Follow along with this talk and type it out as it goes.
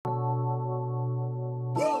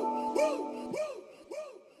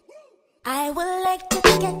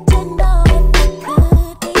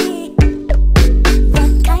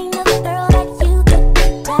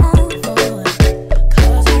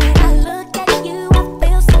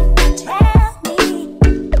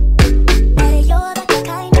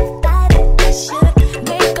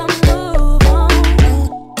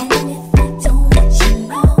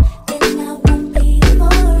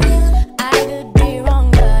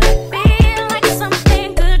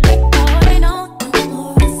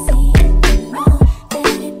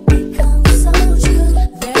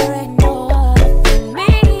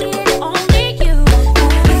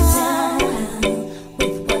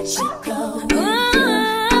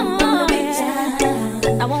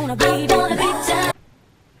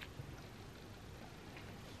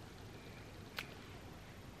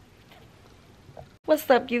What's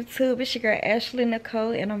up, YouTube? It's your girl Ashley Nicole,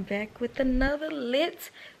 and I'm back with another lit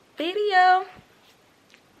video.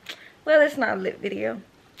 Well, it's not a lit video.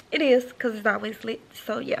 It is, because it's always lit,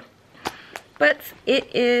 so yeah. But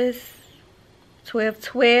it is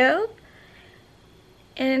 12:12,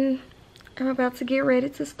 and I'm about to get ready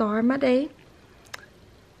to start my day.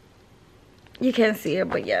 You can't see it,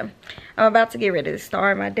 but yeah. I'm about to get ready to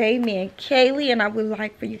start my day, me and Kaylee, and I would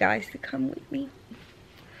like for you guys to come with me.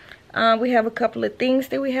 We have a couple of things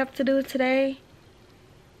that we have to do today.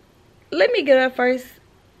 Let me get up first,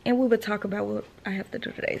 and we will talk about what I have to do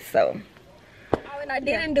today. So, and I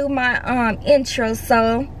didn't do my intro.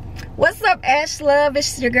 So, what's up, Ash Love?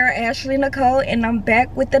 It's your girl Ashley Nicole, and I'm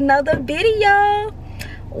back with another video.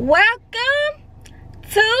 Welcome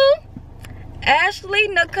to Ashley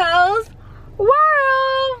Nicole's World.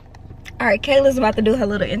 All right, Kayla's about to do her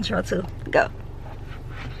little intro too. Go.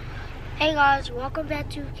 Hey guys, welcome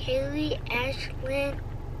back to Kaylee Ashlyn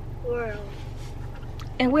World.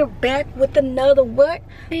 And we're back with another what?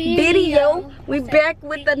 Video. We're back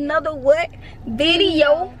with another what?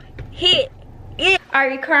 Video hit. Yeah.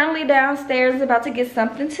 Alright, we're currently downstairs about to get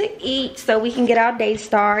something to eat so we can get our day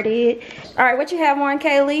started. Alright, what you have on,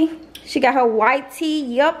 Kaylee? She got her white tee.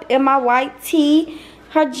 Yup, and my white tee.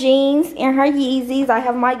 Her jeans and her Yeezys. I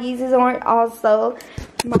have my Yeezys on also.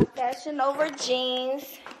 My Fashion Over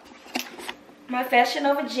jeans. My Fashion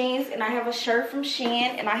Over jeans, and I have a shirt from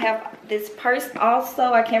Shein, and I have this purse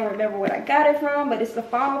also. I can't remember where I got it from, but it's a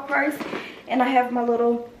fall purse, and I have my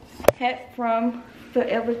little hat from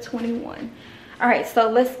Forever 21. All right, so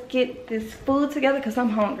let's get this food together because I'm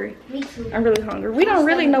hungry. Me too. I'm really hungry. We don't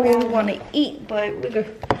really know what we want to eat, but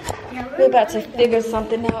we're about to figure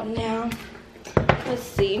something out now. Let's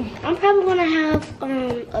see. I'm probably gonna have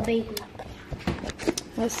a bagel.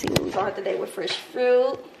 Let's see what we got today with fresh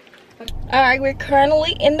fruit. Alright, we're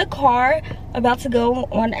currently in the car about to go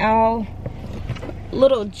on our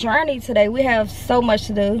little journey today. We have so much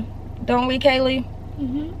to do, don't we, Kaylee?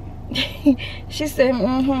 She said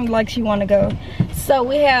like she want to go. So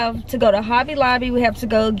we have to go to Hobby Lobby. We have to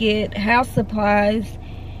go get house supplies.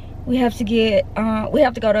 We have to get we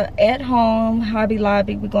have to go to At Home, Hobby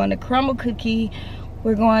Lobby. We're going to Crumbl Cookie.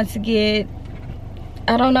 We're going to get,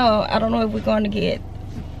 I don't know if we're going to get,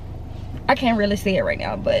 I can't really see it right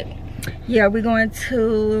now, but yeah, we're going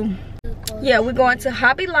to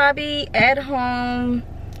Hobby Lobby, At Home,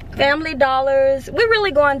 Family Dollars. We're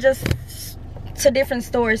really going just to different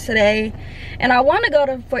stores today. And I want to go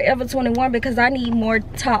to Forever 21 because I need more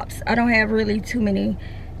tops. I don't have really too many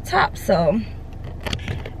tops, so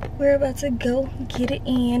we're about to go get it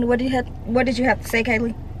in. What did you have to say,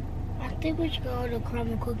 Kaylee? I think we should go to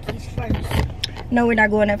Crumbl Cookies first. No, we're not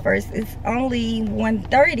going there first. It's only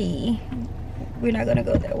 1:30. We're not gonna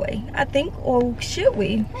go that way, I think. Or should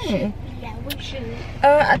we? Yeah, we should.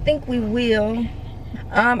 I think we will.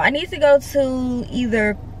 I need to go to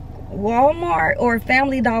either Walmart or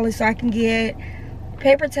Family Dollar so I can get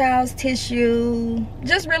paper towels, tissue,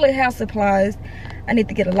 just really house supplies. I need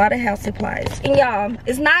to get a lot of house supplies. And y'all,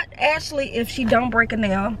 it's not Ashley if she don't break a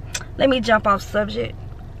nail. Let me jump off subject.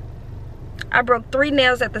 I broke 3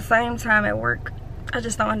 nails at the same time at work. I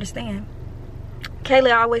just don't understand.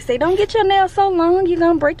 Kaylee always say, don't get your nail so long, you're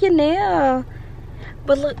gonna break your nail.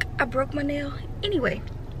 But look, I broke my nail anyway.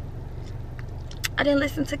 I didn't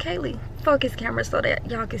listen to Kaylee. Focus camera so that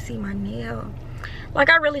y'all can see my nail. Like,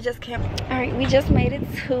 I really just can't. All right, we just made it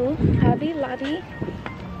to Hobby Lobby.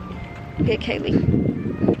 Get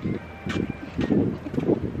Kaylee.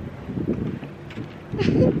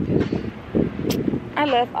 I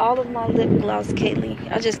left all of my lip gloss, Kaylee.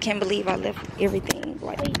 I just can't believe I left everything.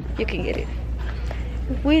 Like, you can get it.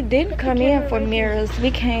 We didn't come in for mirrors.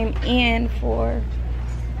 We came in for,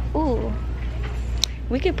 ooh,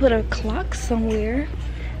 we could put a clock somewhere,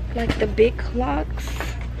 like the big clocks,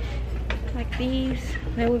 like these.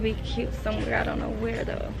 That would be cute somewhere. I don't know where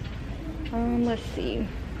though. Let's see.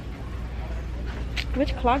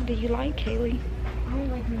 Which clock do you like, Kaylee? I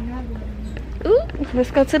don't like another one. Ooh,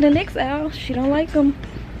 let's go to the next aisle. She don't like them.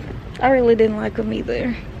 I really didn't like them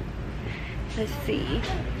either. Let's see.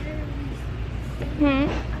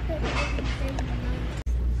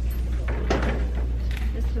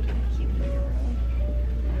 This looks cute for your room.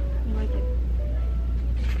 I like it.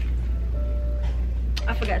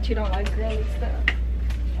 I forgot you don't like girly stuff.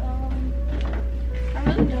 I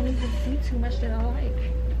really don't even see too much that I like.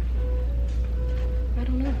 I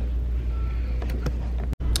don't know.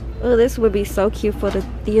 Oh, this would be so cute for the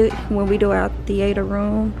theater when we do our theater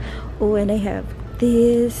room. Oh, and they have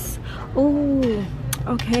this. Oh,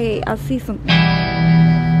 okay, I see some.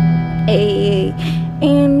 Hey,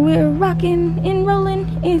 and we're rocking and rolling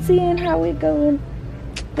and seeing how it going.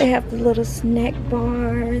 They have the little snack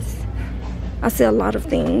bars. I see a lot of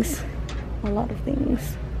things. A lot of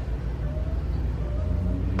things.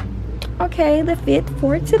 Okay, the fit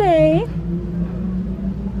for today.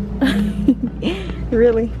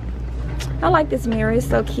 Really. I like this mirror. It's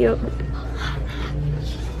so cute.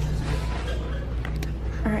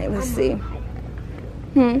 Alright, let's see.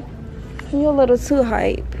 You're a little too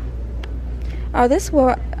hype. Oh, this is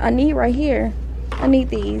what I need right here. I need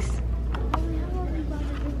these.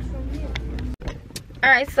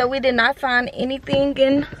 Alright, so we did not find anything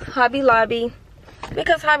in Hobby Lobby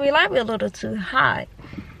because Hobby Lobby a little too high.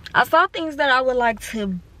 I saw things that I would like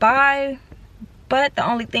to buy, but the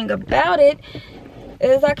only thing about it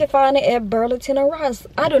is I can find it at Burlington or Ross.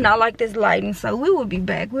 I do not like this lighting, so we will be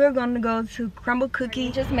back. We're going to go to Crumbl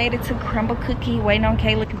Cookie. Just made it to Crumbl Cookie, waiting on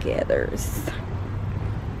Kayla Gathers.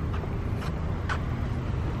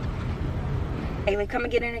 Kayla, come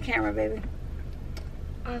and get in the camera, baby.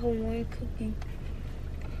 I don't want cookie.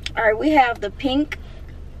 Alright, we have the pink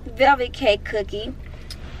velvet cake cookie.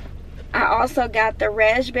 I also got the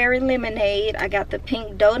raspberry lemonade. I got the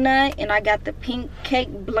pink donut, and I got the pink cake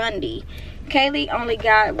blondie. Kaylee only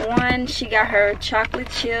got one. She got her chocolate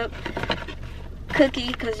chip cookie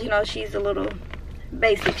because, you know, she's a little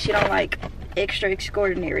basic. She don't like extra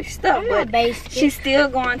extraordinary stuff. But she's still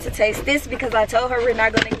going to taste this because I told her we're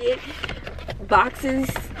not going to get boxes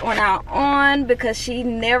on our own because she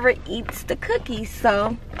never eats the cookies.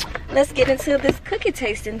 So let's get into this cookie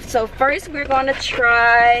tasting. So first we're going to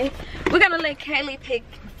try, we're going to let Kaylee pick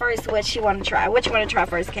first what she want to try. What you want to try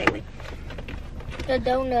first, Kaylee? The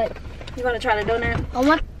donut. You want to try the donut? I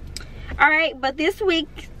want. Alright, but this week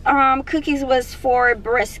cookies was for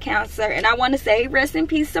breast cancer, and I want to say rest in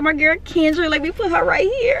peace to my girl Kendra. Let me put her right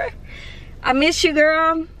here. I miss you,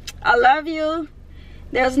 girl. I love you.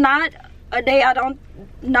 There's not a day I don't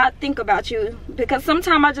not think about you, because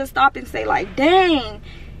sometimes I just stop and say like, dang,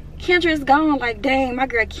 Kendra is gone. Like, dang, my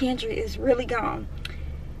girl Kendra is really gone.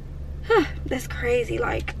 That's crazy.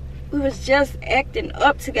 Like, we was just acting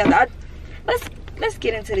up together. Let's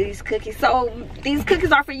get into these cookies. So these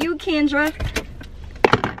cookies are for you, Kendra.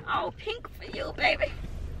 Oh, pink for you, baby.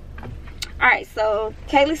 Alright, so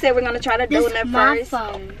Kaylee said we're gonna try the donut first.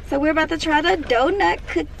 Phone. So we're about to try the donut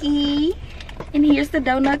cookie. And here's the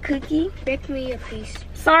donut cookie. Pick me a piece.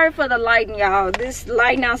 Sorry for the lighting, y'all. This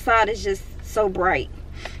lighting outside is just so bright.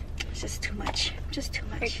 It's just too much. Just too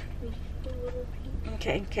much.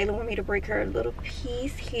 Okay, Kayla want me to break her a little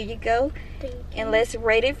piece. Here you go. And let's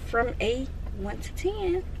rate it from a 1 to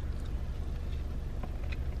 10.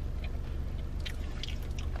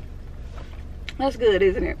 That's good,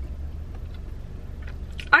 isn't it?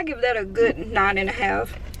 I give that a good 9.5.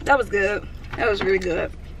 That was good. That was really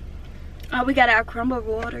good. Oh, we got our Crumbl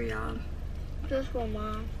water, y'all. Just for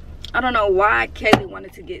Mom. I don't know why Kaylee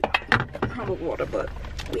wanted to get Crumbl water, but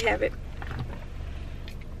we have it.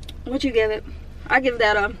 What you give it? I give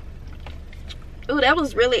that a... Oh, that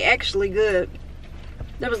was really actually good.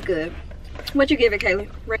 That was good. What you give it, Kaylee?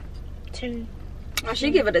 10. Oh,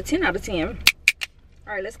 she give it a 10 out of 10.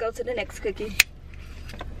 All right, let's go to the next cookie.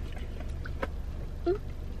 Ooh.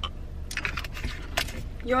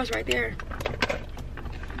 Yours right there.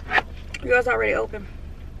 Yours already open.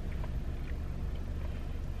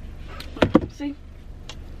 See?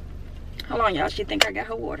 Hold on, y'all. She think I got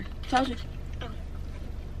her water. Told you.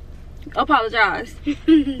 Apologize.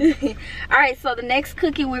 All right, so the next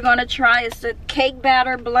cookie we're gonna try is the cake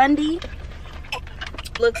batter blondie.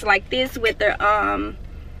 Looks like this with the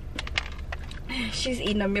she's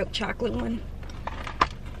eating a milk chocolate one.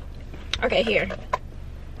 Okay, here.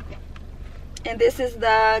 And this is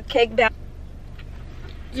the cake batter.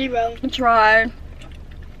 0. Try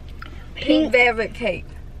pink velvet cake.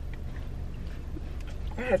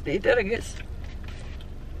 I have to eat that, I guess.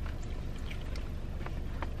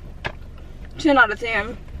 10 out of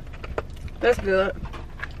 10. That's good.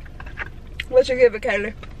 What you give it,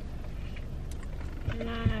 Kaylee? 9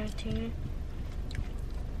 out of 10.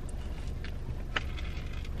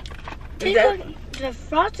 The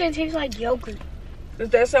frosting tastes like yogurt. Is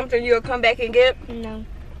that something you'll come back and get? No.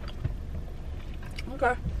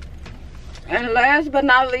 Okay. And last but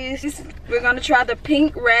not least, we're gonna try the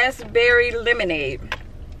pink raspberry lemonade.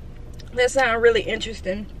 That sounds really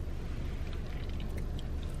interesting.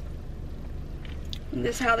 And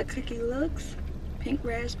this is how the cookie looks. Pink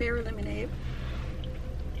raspberry lemonade.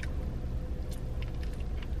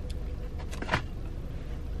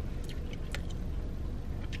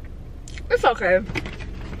 It's okay.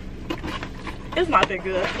 It's not that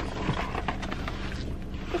good.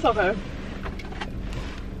 It's okay.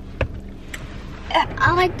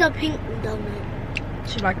 I like the pink donut.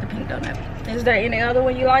 She liked the pink donut. Is there any other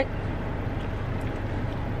one you like?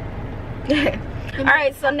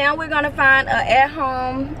 Alright, so now we're gonna find a at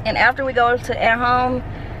home, and after we go to at home,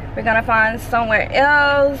 we're gonna find somewhere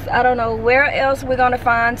else. I don't know where else we're gonna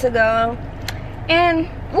find to go, and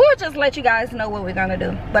we'll just let you guys know what we're gonna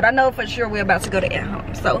do. But I know for sure we're about to go to at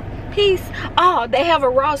home. So peace. Oh, they have a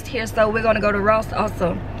Ross here, so we're gonna go to Ross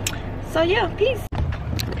also. So yeah, peace.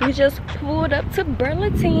 We just pulled up to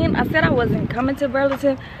Burlington. I said I wasn't coming to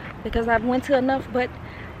Burlington because I went to enough, but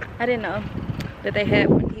I didn't know that they had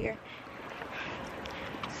one here.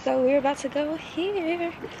 So we're about to go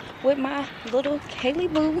here with my little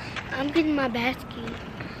Kaylee boo. I'm getting my basket.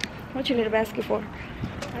 What you need a basket for?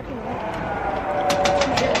 I don't know.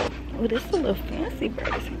 Oh, this is a little fancy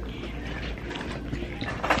Burlington.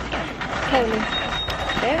 Kaylee,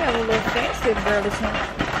 they have a little fancy Burlington.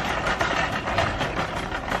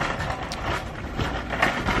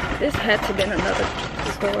 This had to be another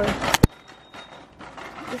store.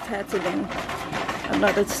 This had to be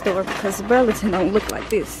another store because Burlington don't look like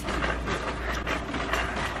this.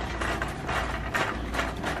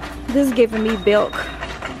 This is giving me milk.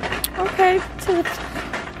 Okay, to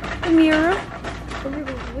the mirror.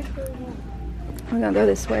 We're gonna go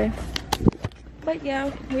this way. But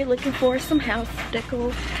yeah, we're looking for some house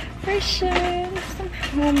decoration, some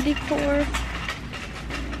home decor.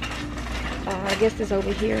 I guess it's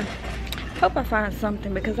over here. Hope I find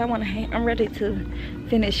something because I want to I'm ready to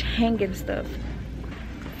finish hanging stuff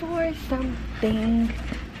for something.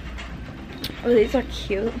 Oh, these are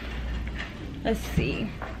cute. Let's see.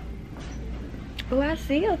 Oh, I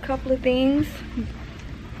see a couple of things.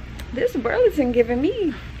 This Burlington giving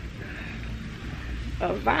me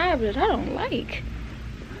a vibe that I don't like.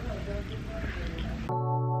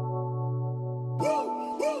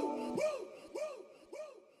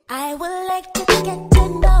 I would like to get to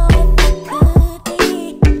know if you could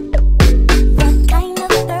be the kind of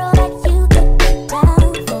girl that you could get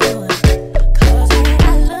down for. 'Cause when I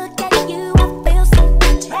look at you, I feel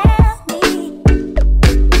something tell me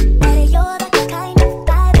that you're the kind of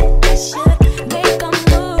guy that I should make a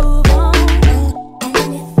move on.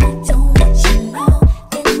 And if I don't let you know,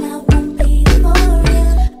 then I won't be for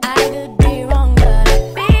real. I could be wrong, but I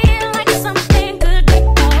feel like something could be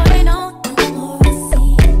going on. The more I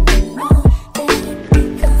see it,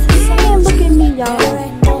 Look at me, y'all.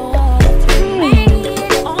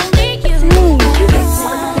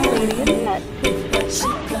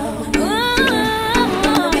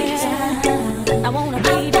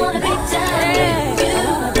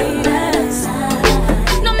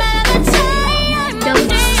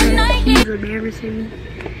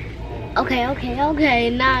 Okay.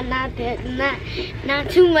 Not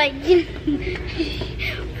too much.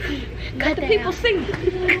 Let the people sing.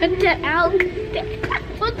 Cut that out.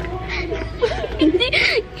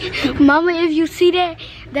 Mama, if you see that,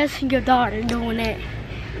 that's your daughter doing that.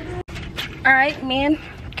 Alright, me and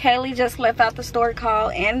Kaylee just left out the store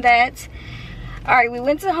called And That. Alright, we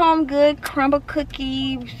went to Home Good, Crumbl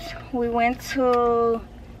cookies. We went to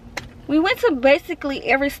basically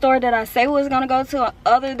every store that I say we was gonna go to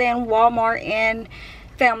other than Walmart and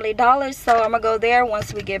Family Dollar. So I'm gonna go there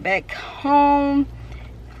once we get back home.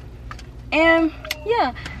 And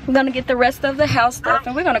yeah, we're gonna get the rest of the house stuff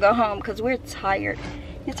and we're gonna go home because we're tired.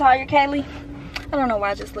 You tired, Kaylee? I don't know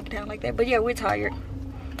why I just looked down like that, but yeah, we're tired.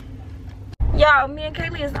 Y'all, me and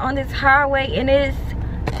Kaylee is on this highway and it is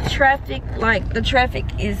traffic. Like, the traffic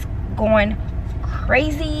is going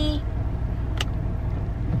crazy.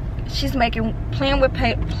 She's playing with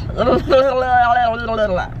play.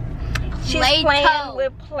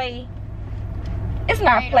 It's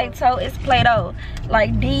not Play-Doh, it's Play-Doh.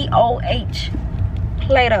 Like D-O-H.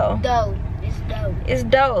 Play-Doh. Dough. It's dough. It's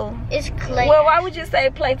dough. It's clay. Well, why would you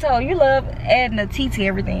say Play-Doh? You love adding a T to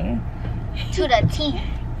everything. To the T.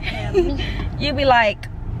 You be like,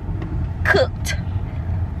 cooked.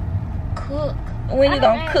 Cook. When you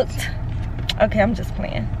gonna cooked? Okay, I'm just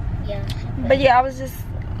playing. Yeah. But yeah, I was just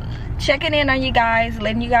checking in on you guys,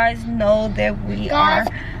 letting you guys know that we are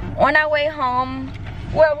on our way home.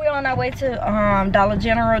 Well, we're on our way to Dollar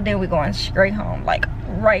General, then we're going straight home, like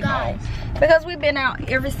right home. Because we've been out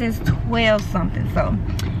ever since 12 something, so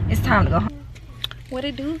it's time to go home. What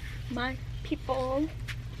it do, my people?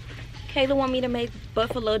 Kayla want me to make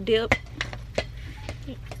buffalo dip.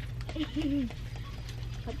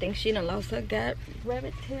 I think she done lost her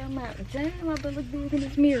rabbit tail mountain. Damn, I better look big in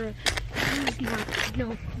this mirror.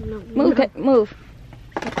 No. Move, move.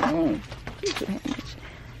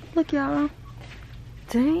 Look, y'all.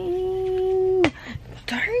 Dang.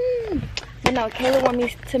 But no, Kayla want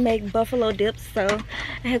me to make buffalo dips, so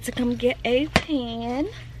I had to come get a pan.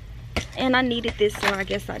 And I needed this, so I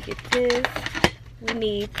guess I get this. We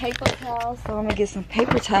need paper towels, so I'm gonna get some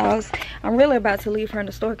paper towels. I'm really about to leave her in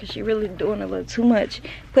the store because she's really doing a little too much.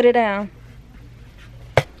 Put it down.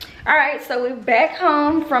 All right, so we're back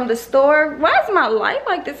home from the store. Why is my light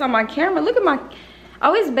like this on my camera? Look at my,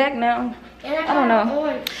 oh, it's back now. I don't know. All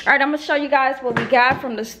right, I'm gonna show you guys what we got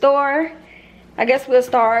from the store. I guess we'll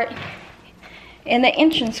start in the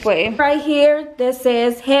entranceway. Right here, that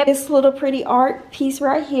says, have this little pretty art piece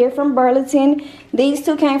right here from Burlington. These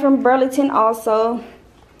two came from Burlington also.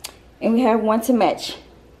 And we have one to match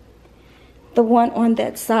the one on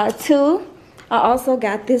that side too. I also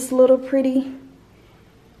got this little pretty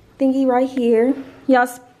thingy right here. Y'all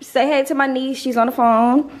say hey to my niece, she's on the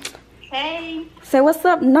phone. Hey. Say what's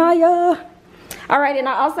up, Naya. All right, and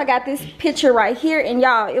I also got this picture right here, and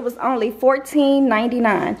y'all, it was only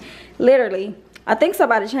 $14.99. Literally. I think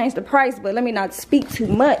somebody changed the price, but let me not speak too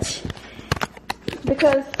much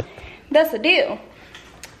because that's a deal.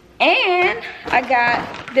 And I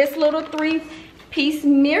got this little 3-piece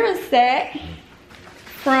mirror set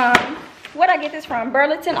from, where'd I get this from?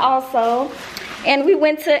 Burlington also. And we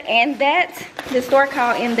went to And That, the store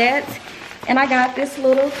called And That, and I got this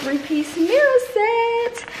little 3-piece mirror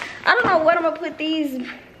set. I don't know what I'm gonna put these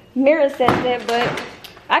mirror sets at, but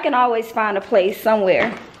I can always find a place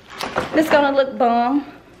somewhere. It's gonna look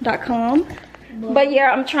bomb.com. But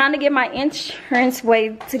yeah, I'm trying to get my entrance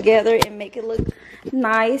way together and make it look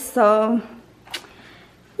nice. So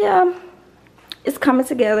yeah, it's coming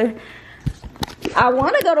together. I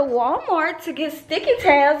want to go to Walmart to get sticky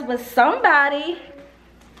tabs, but somebody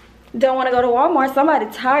don't want to go to Walmart. Somebody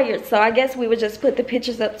tired, so I guess we would just put the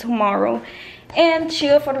pictures up tomorrow and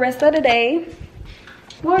chill for the rest of the day.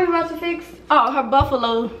 What are you about to fix? Oh, her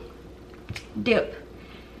buffalo dip.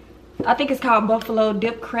 I think it's called buffalo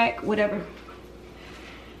dip crack, whatever.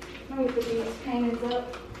 Let me put these paintings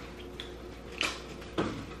up.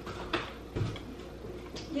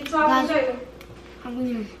 You talking, Jacob? I'm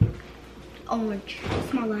gonna orange.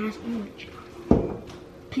 It's my last orange.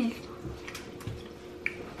 Pink.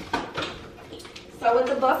 So with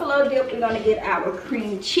the buffalo dip, we're gonna get our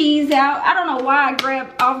cream cheese out. I don't know why I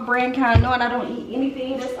grabbed off-brand, kind of knowing I don't eat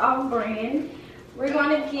anything that's off-brand. We're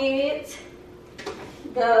gonna get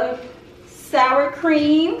the sour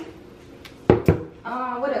cream.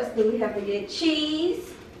 What else do we have to get?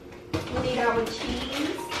 Cheese. We need our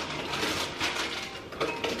cheese.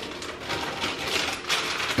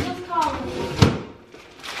 What's called?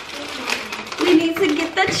 We need to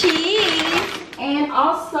get the cheese, and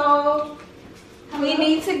also we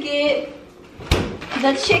need to get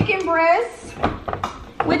the chicken breast,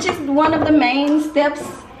 which is one of the main steps.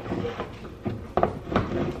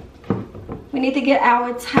 We need to get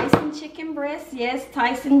our Tyson chicken breast. Yes,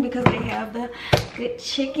 Tyson, because they have the good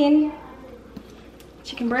chicken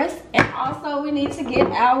breast. And also we need to get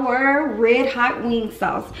our red hot wing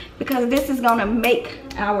sauce, because this is gonna make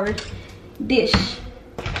our dish.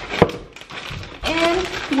 And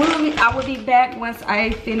I will be back once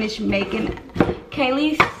I finish making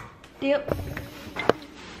Kaylee's dip.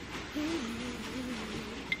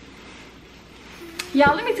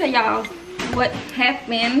 Y'all, let me tell y'all what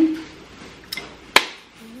happened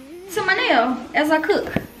to my nail as I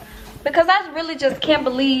cook, because I really just can't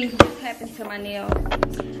believe this happened to my nail.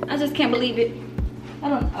 I just can't believe it. I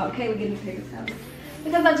don't, okay, we're getting paper towels,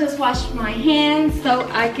 because I just washed my hands so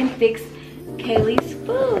I can fix Kaylee's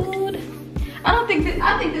food. I think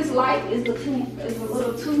this light is a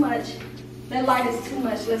little too much. That light is too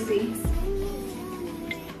much. Let's see.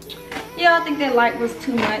 Yeah, I think that light was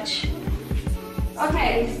too much.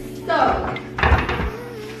 Okay, so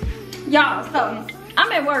y'all, so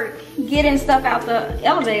I'm at work getting stuff out the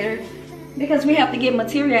elevator, because we have to get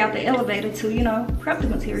material out the elevator to, you know, prep the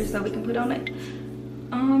material so we can put on that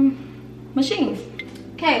machine.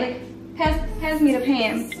 Kaylee, pass me the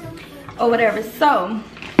pan or whatever. So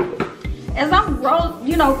as I'm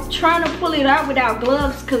trying to pull it out without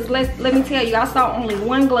gloves, because let me tell you, I saw only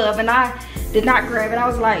one glove and I did not grab it. I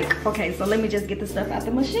was like, okay, so let me just get the stuff out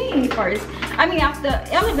the machine first. I mean, out the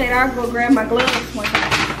elevator, I'll go grab my gloves once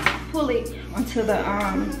I pull it onto the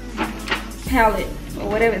pallet or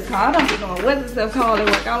whatever it's called. I don't even know what this stuff called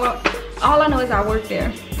at work. All I know is I work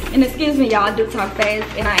there. And excuse me, y'all, I do talk fast,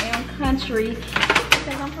 and I am country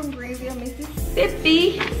because I'm from Greenville,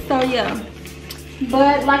 Mississippi. So yeah.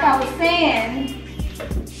 But like I was saying,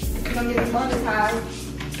 I'm gonna get demonetized.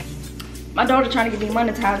 My daughter trying to get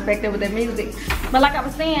demonetized back there with that music. But like I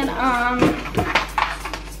was saying,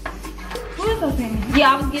 what was I saying?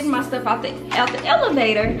 Yeah, I was getting my stuff out the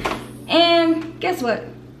elevator, and guess what?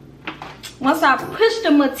 Once I pushed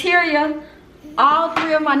the material, all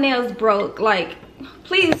 3 of my nails broke. Like,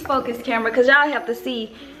 please focus camera, because y'all have to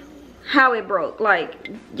see how it broke.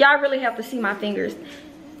 Like, y'all really have to see my fingers.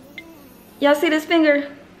 Y'all see this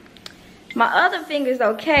finger? My other finger's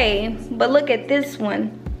okay, but look at this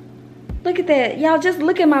one. Look at that. Y'all just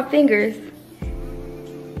look at my fingers.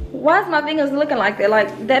 Why is my fingers looking like that?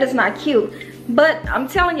 Like, that is not cute. But I'm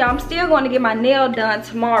telling y'all, I'm still going to get my nail done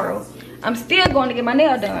tomorrow. I'm still going to get my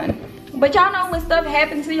nail done. But y'all know when stuff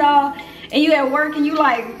happens to y'all and you at work and you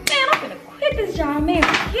like, man, I'm gonna quit this job, man.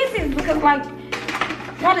 Quit this, because like,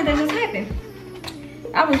 why did that just happen?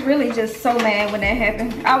 I was really just so mad when that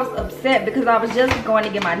happened. I was upset because I was just going to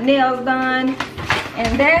get my nails done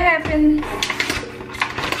and that happened.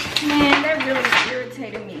 Man, that really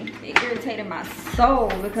irritated me. It irritated my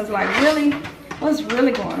soul because like, really, what's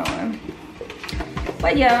really going on?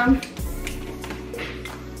 But yeah,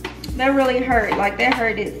 that really hurt. Like, that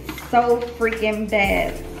hurt it so freaking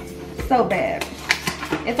bad. So bad.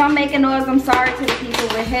 If I'm making noise, I'm sorry to the people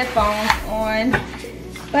with headphones on.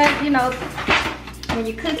 But, you know, when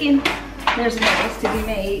you're cooking, there's noise to be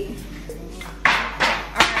made.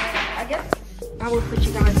 Alright, I guess I will put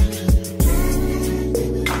you guys in.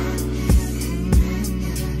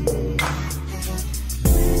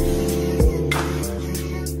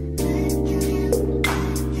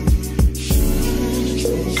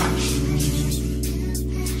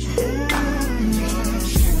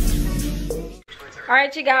 All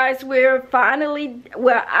right, you guys, we're finally,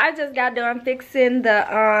 well, I just got done fixing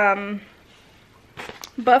the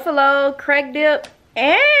buffalo crack dip,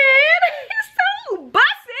 and it's so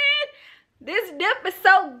busted. This dip is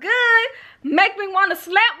so good, make me want to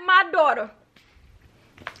slap my daughter.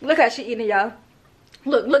 Look how she eating, y'all.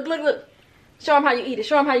 Look, look, look, look. Show them how you eat it.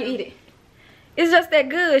 Show them how you eat it. It's just that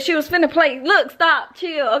good. She was finna play. Look, stop,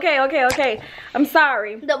 chill. Okay, okay, okay. I'm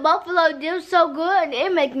sorry. The buffalo dip's so good,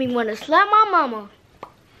 it make me want to slap my mama.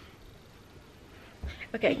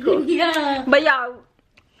 Okay, cool. Yeah. But y'all,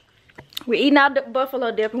 we're eating our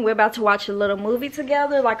buffalo dip and we're about to watch a little movie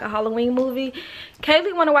together, like a Halloween movie.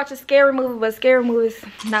 Kaylee want to watch a scary movie, but scary movies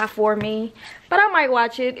not for me. But I might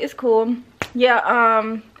watch it. It's cool.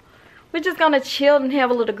 Yeah, we're just gonna chill and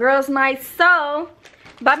have a little girls' night. So,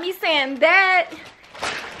 by me saying that,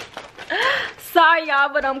 sorry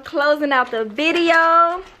y'all, but I'm closing out the video.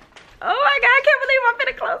 Oh my god, I can't believe I'm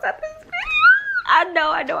finna close out this video. I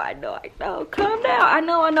know. Calm down. I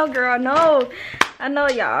know, girl. I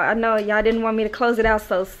know y'all didn't want me to close it out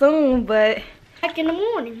so soon, but Back in the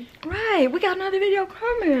morning. right, we got another video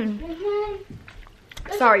coming.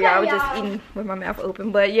 Sorry, y'all. I was just eating with my mouth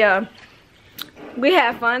open, but yeah, we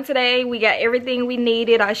had fun today. We got everything we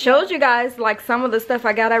needed. I showed you guys like some of the stuff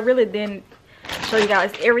I got. I really didn't show you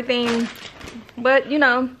guys everything, but you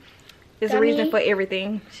know, there's a reason for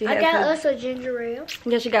everything. I got us a ginger ale.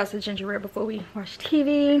 Yeah, she got us a ginger ale before we watch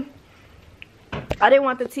TV. I didn't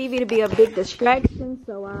want the TV to be a big distraction,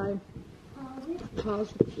 so I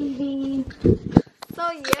paused the TV. So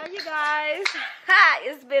yeah, you guys,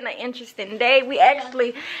 it's been an interesting day. We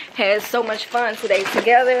actually had so much fun today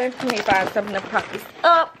together. Let me find something to prop this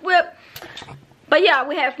up with. But yeah,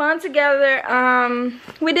 we had fun together.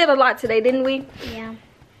 We did a lot today, didn't we? Yeah,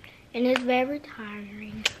 and it's very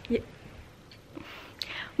tiring. Yeah.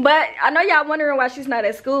 But I know y'all wondering why she's not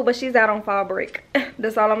at school, but she's out on fall break.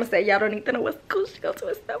 That's all I'm gonna say. Y'all don't need to know what school she goes to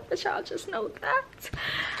and stuff, but y'all just know that.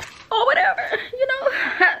 Or whatever, you know.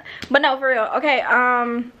 But no, for real. Okay, I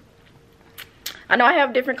know I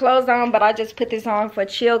have different clothes on, but I just put this on for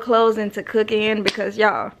chill clothes and to cook in, because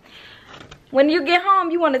y'all, when you get home,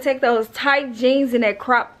 you want to take those tight jeans and that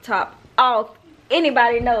crop top off.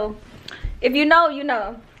 Anybody know? If you know, you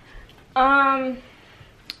know.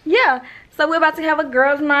 Yeah. So we're about to have a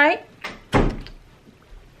girls' night,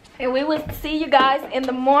 and we will see you guys in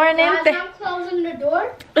the morning. Guys, I'm closing the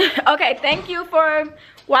door. Okay, thank you for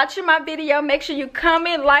watching my video. Make sure you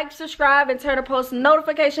comment, like, subscribe, and turn the post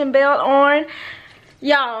notification bell on.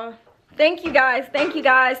 Y'all, thank you guys. Thank you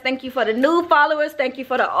guys. Thank you for the new followers. Thank you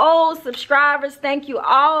for the old subscribers. Thank you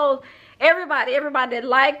all, everybody that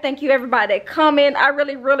liked. Thank you everybody that comment. I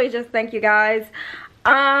really just thank you guys.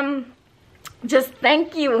 Just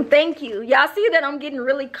thank you. Y'all see that I'm getting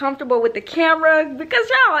really comfortable with the camera, because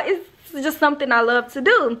y'all, it's just something I love to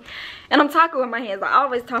do. And I'm talking with my hands. I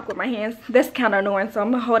always talk with my hands. That's kind of annoying, so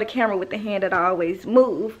I'm gonna hold the camera with the hand that I always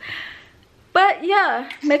move. But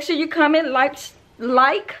yeah, make sure you comment,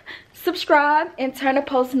 like, subscribe, and turn the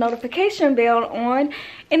post notification bell on.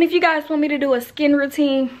 And if you guys want me to do a skin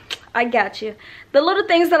routine, I got you. The little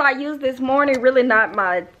things that I used this morning, really not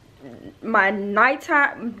my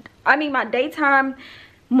nighttime, I mean my daytime,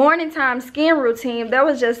 morning time skin routine. That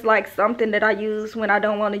was just like something that I use when I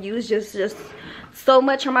don't want to use just so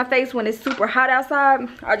much on my face when it's super hot outside.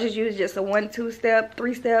 I just use just a 1, 2 step,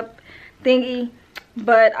 3 step thingy.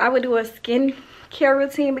 But I would do a skin care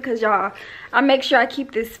routine because y'all, I make sure I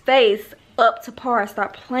keep this face up to par. I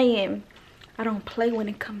stop playing. I don't play when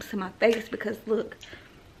it comes to my face because look,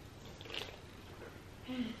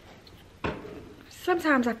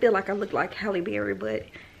 sometimes I feel like I look like Halle Berry, but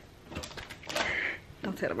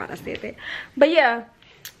don't tell nobody I said that. But yeah,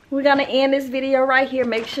 we're gonna end this video right here.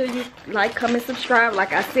 Make sure you like, comment, subscribe.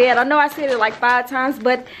 Like I said, I know I said it like 5 times,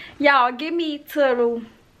 but y'all give me to,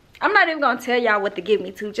 I'm not even gonna tell y'all what to give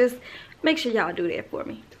me to. Just make sure y'all do that for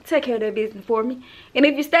me. Take care of that business for me. And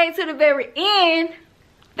if you stay to the very end,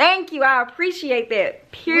 thank you. I appreciate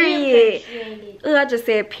that. Period. Ugh, I just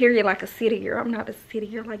said period like a city girl. I'm not a city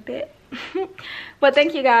girl like that. But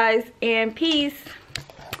thank you guys and peace.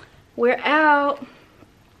 We're out.